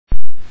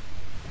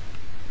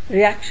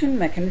reaction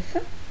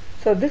mechanism.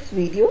 So this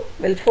video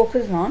will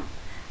focus on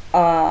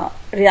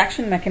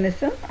reaction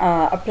mechanism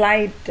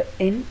applied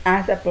in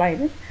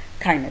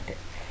kinetics.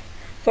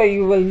 So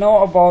you will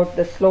know about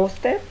the slow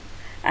step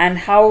and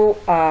how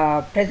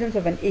presence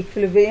of an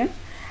equilibrium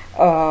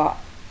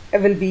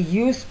will be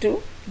used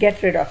to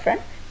get rid of an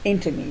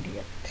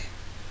intermediate.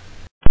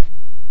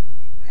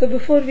 So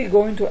before we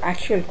go into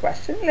actual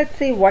question, let's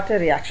see what a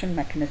reaction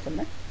mechanism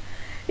is.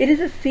 It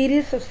is a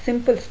series of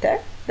simple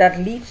steps that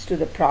leads to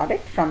the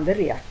product from the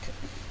reactants.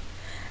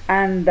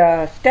 And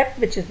the step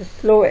which is the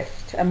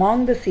slowest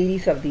among the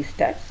series of these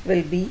steps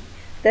will be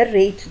the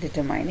rate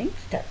determining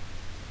step.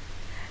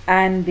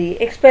 And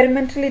the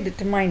experimentally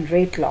determined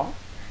rate law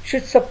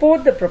should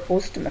support the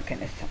proposed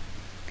mechanism.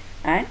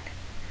 And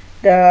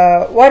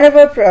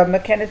whatever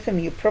mechanism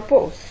you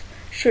propose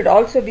should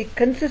also be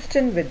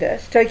consistent with the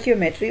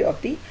stoichiometry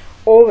of the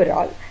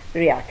overall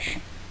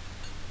reaction.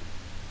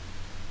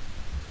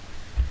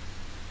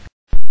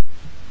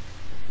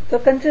 So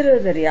consider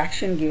the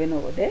reaction given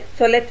over there.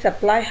 So let's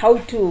apply how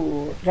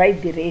to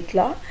write the rate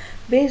law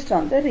based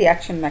on the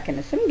reaction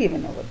mechanism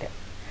given over there.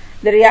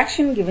 The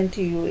reaction given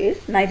to you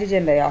is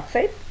nitrogen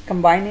dioxide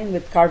combining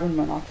with carbon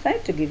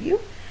monoxide to give you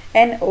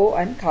NO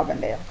and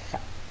carbon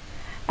dioxide.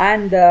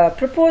 And the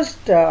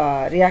proposed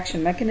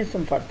reaction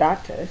mechanism for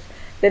that is,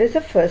 there is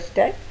a first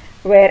step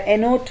where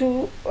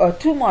NO2,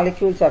 two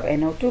molecules of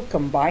NO2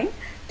 combine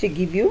to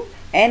give you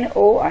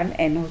NO and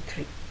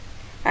NO3.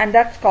 And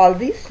that's called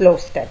the slow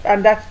step,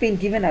 and that's been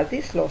given as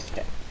the slow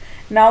step.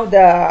 Now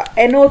the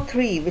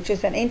NO3, which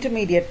is an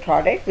intermediate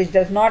product which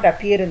does not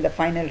appear in the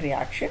final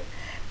reaction,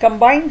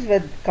 combines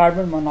with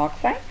carbon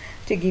monoxide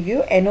to give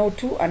you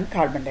NO2 and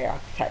carbon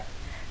dioxide.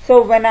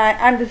 So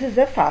and this is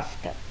a fast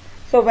step.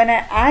 So when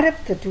I add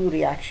up the two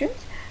reactions,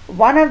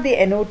 one of the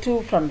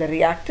NO2 from the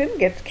reactant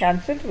gets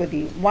cancelled with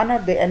the one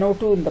of the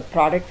NO2 in the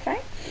product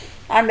side,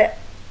 and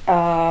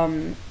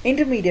the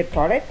intermediate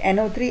product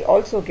NO3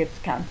 also gets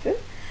cancelled.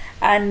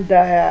 And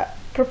the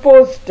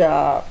proposed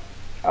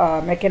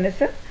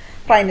mechanism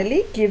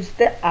finally gives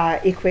the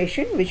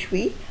equation which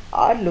we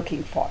are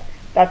looking for.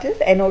 That is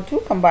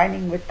NO2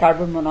 combining with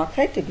carbon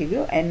monoxide to give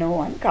you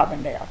NO and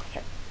carbon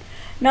dioxide.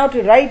 Now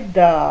to write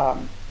the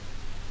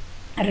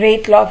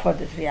rate law for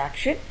this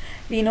reaction,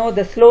 we know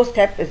the slow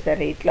step is the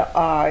rate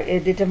law.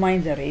 It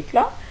determines the rate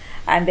law,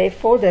 and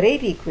therefore the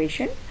rate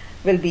equation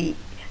will be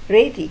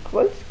rate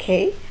equals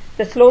K.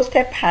 The slow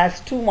step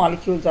has two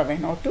molecules of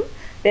NO2.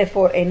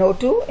 Therefore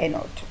NO2,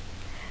 NO2,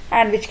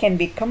 and which can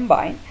be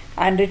combined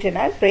and written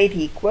as rate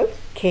equals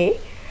K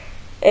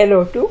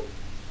LO2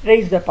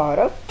 raised to the power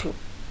of 2.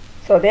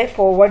 So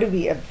therefore what do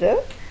we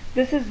observe?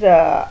 This is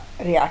the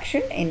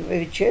reaction in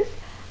which is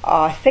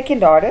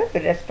second order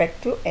with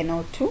respect to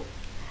NO2,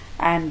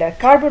 and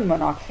carbon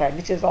monoxide,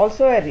 which is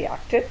also a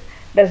reactant,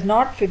 does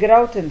not figure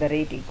out in the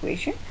rate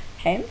equation.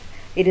 Hence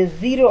it is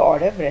zero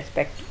order with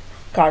respect to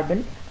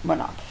carbon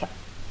monoxide.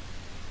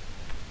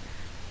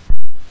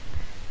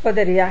 For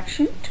the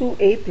reaction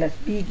 2A plus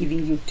B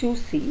giving you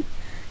 2C,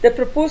 the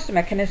proposed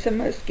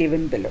mechanism is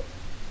given below.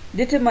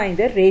 Determine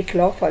the rate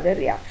law for the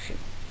reaction.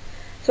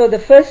 So the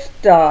first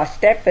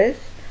step is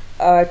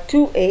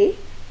 2A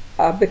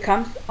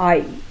becomes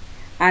I,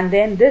 and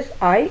then this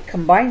I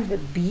combines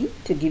with B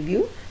to give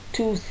you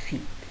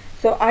 2C.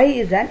 So I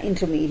is an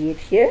intermediate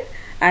here,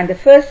 and the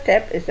first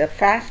step is a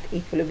fast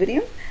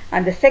equilibrium,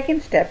 and the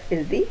second step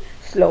is the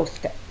slow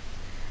step.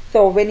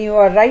 So when you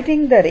are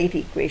writing the rate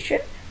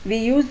equation, we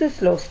use the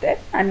slow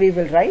step, and we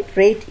will write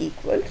rate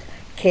equals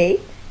K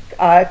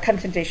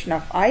concentration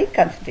of I,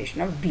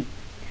 concentration of B.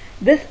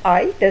 This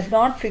I does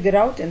not figure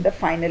out in the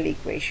final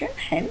equation,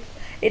 hence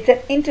it's an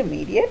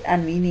intermediate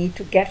and we need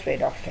to get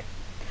rid of it.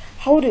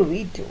 How do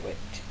we do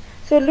it?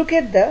 So look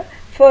at the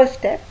first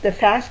step, the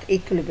fast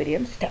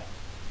equilibrium step.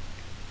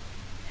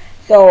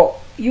 So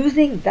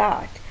using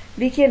that,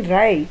 we can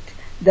write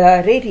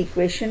the rate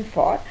equation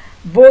for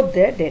both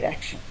the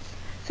directions.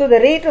 So the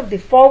rate of the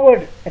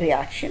forward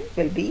reaction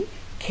will be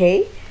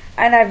K,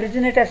 and I've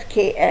written it as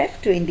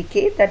Kf to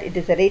indicate that it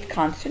is a rate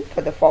constant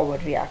for the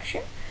forward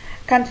reaction.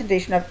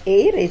 Concentration of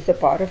A raised to the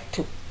power of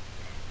 2.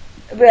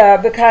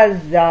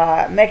 Because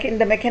in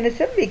the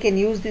mechanism we can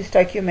use the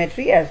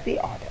stoichiometry as the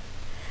order.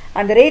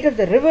 And the rate of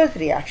the reverse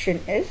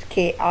reaction is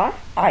Kri,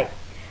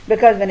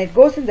 because when it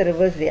goes in the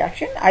reverse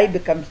reaction, I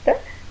becomes the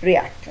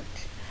reactant.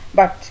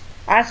 But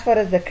as far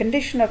as the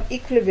condition of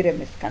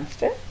equilibrium is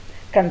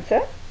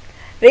concerned,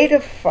 rate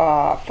of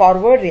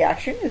forward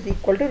reaction is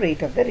equal to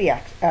rate of the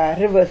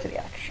reverse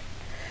reaction.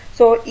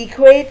 So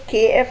equate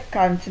Kf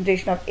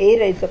concentration of A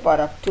raised to the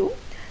power of 2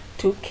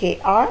 to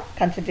Kr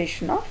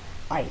concentration of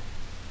I.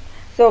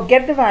 So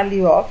get the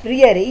value of,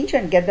 rearrange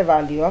and get the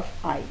value of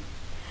I.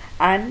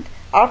 And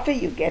after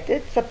you get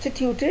it,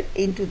 substitute it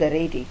into the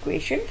rate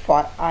equation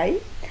for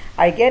I.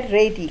 I get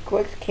rate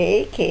equals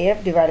K,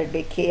 Kf divided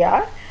by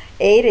Kr,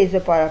 A raised to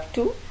the power of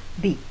 2,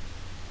 B.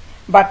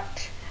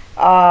 But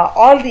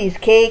all these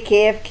K,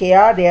 Kf,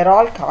 Kr, they are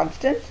all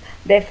constants,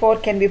 therefore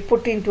can be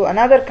put into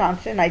another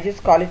constant. I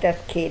just call it as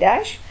K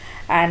dash,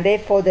 and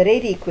therefore the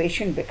rate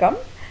equation becomes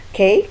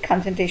K,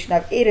 concentration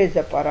of A raised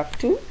to the power of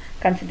 2,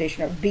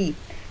 concentration of B.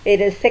 It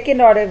is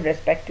second order with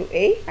respect to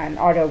A and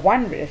order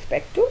 1 with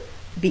respect to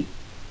B.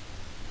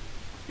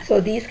 So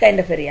these kind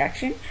of a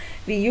reaction,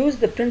 we use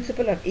the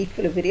principle of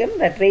equilibrium,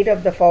 that rate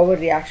of the forward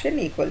reaction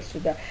equals to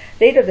the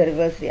rate of the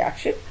reverse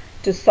reaction,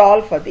 to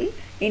solve for the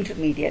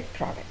intermediate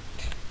product.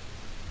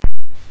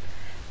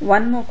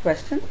 One more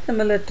question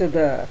similar to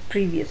the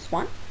previous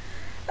one.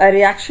 A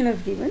reaction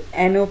is given,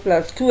 NO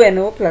plus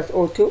 2NO plus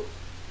O2,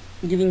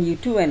 giving you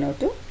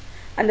 2NO2,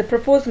 and the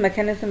proposed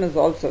mechanism is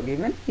also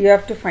given. You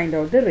have to find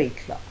out the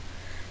rate law.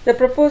 The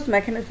proposed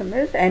mechanism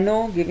is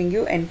NO giving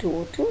you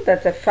N2O2,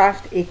 that's a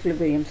fast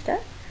equilibrium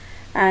step,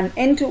 and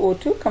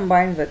N2O2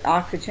 combined with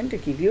oxygen to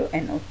give you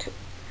NO2.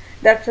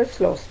 That's a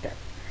slow step.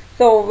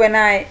 So when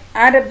I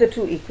add up the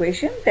two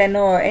equations, then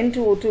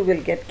N2O2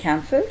 will get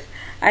cancelled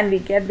and we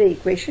get the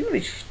equation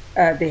which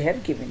they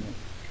have given you.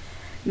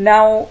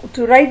 Now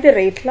to write the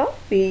rate law,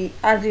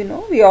 as you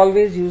know, we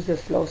always use the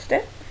slow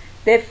step.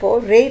 Therefore,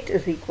 rate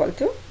is equal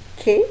to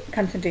K,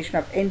 concentration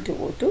of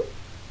N2O2,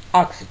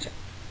 oxygen.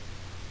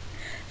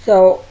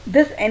 So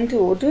this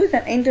N2O2 is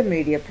an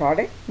intermediate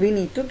product. We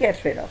need to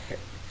get rid of it.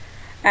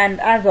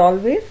 And as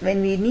always,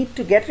 when we need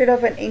to get rid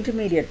of an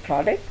intermediate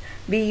product,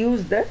 we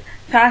use the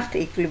fast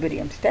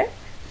equilibrium step.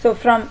 So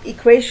from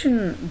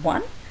equation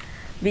 1,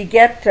 we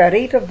get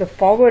rate of the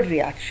forward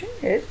reaction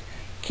is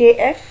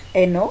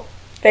KFNO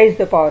raised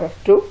to the power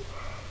of 2,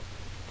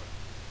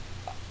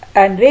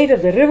 and rate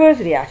of the reverse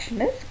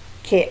reaction is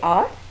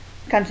KR,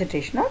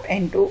 concentration of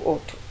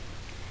N2O2.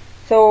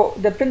 So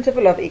the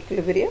principle of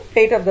equilibrium,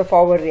 rate of the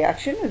forward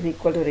reaction is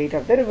equal to rate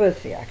of the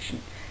reverse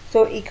reaction.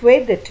 So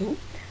equate the two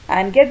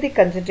and get the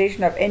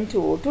concentration of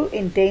N2O2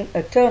 in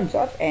terms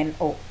of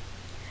NO.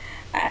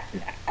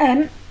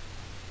 And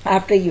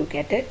after you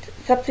get it,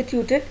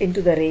 substitute it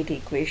into the rate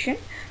equation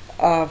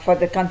for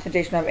the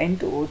concentration of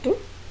N2O2,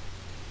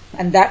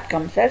 and that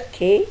comes as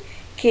K,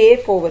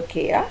 KF over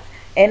KR,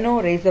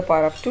 NO raised to the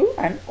power of 2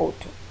 and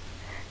O2.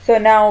 So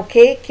now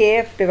K,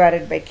 KF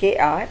divided by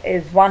KR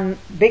is one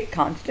big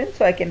constant,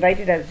 so I can write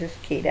it as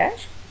just K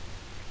dash.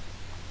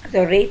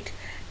 So rate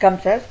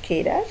comes as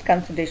K dash,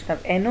 concentration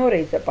of NO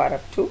raised to the power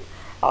of 2,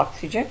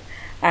 oxygen,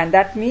 and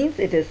that means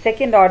it is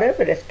second order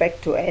with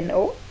respect to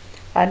NO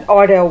and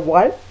order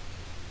 1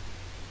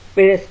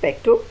 with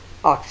respect to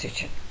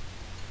oxygen.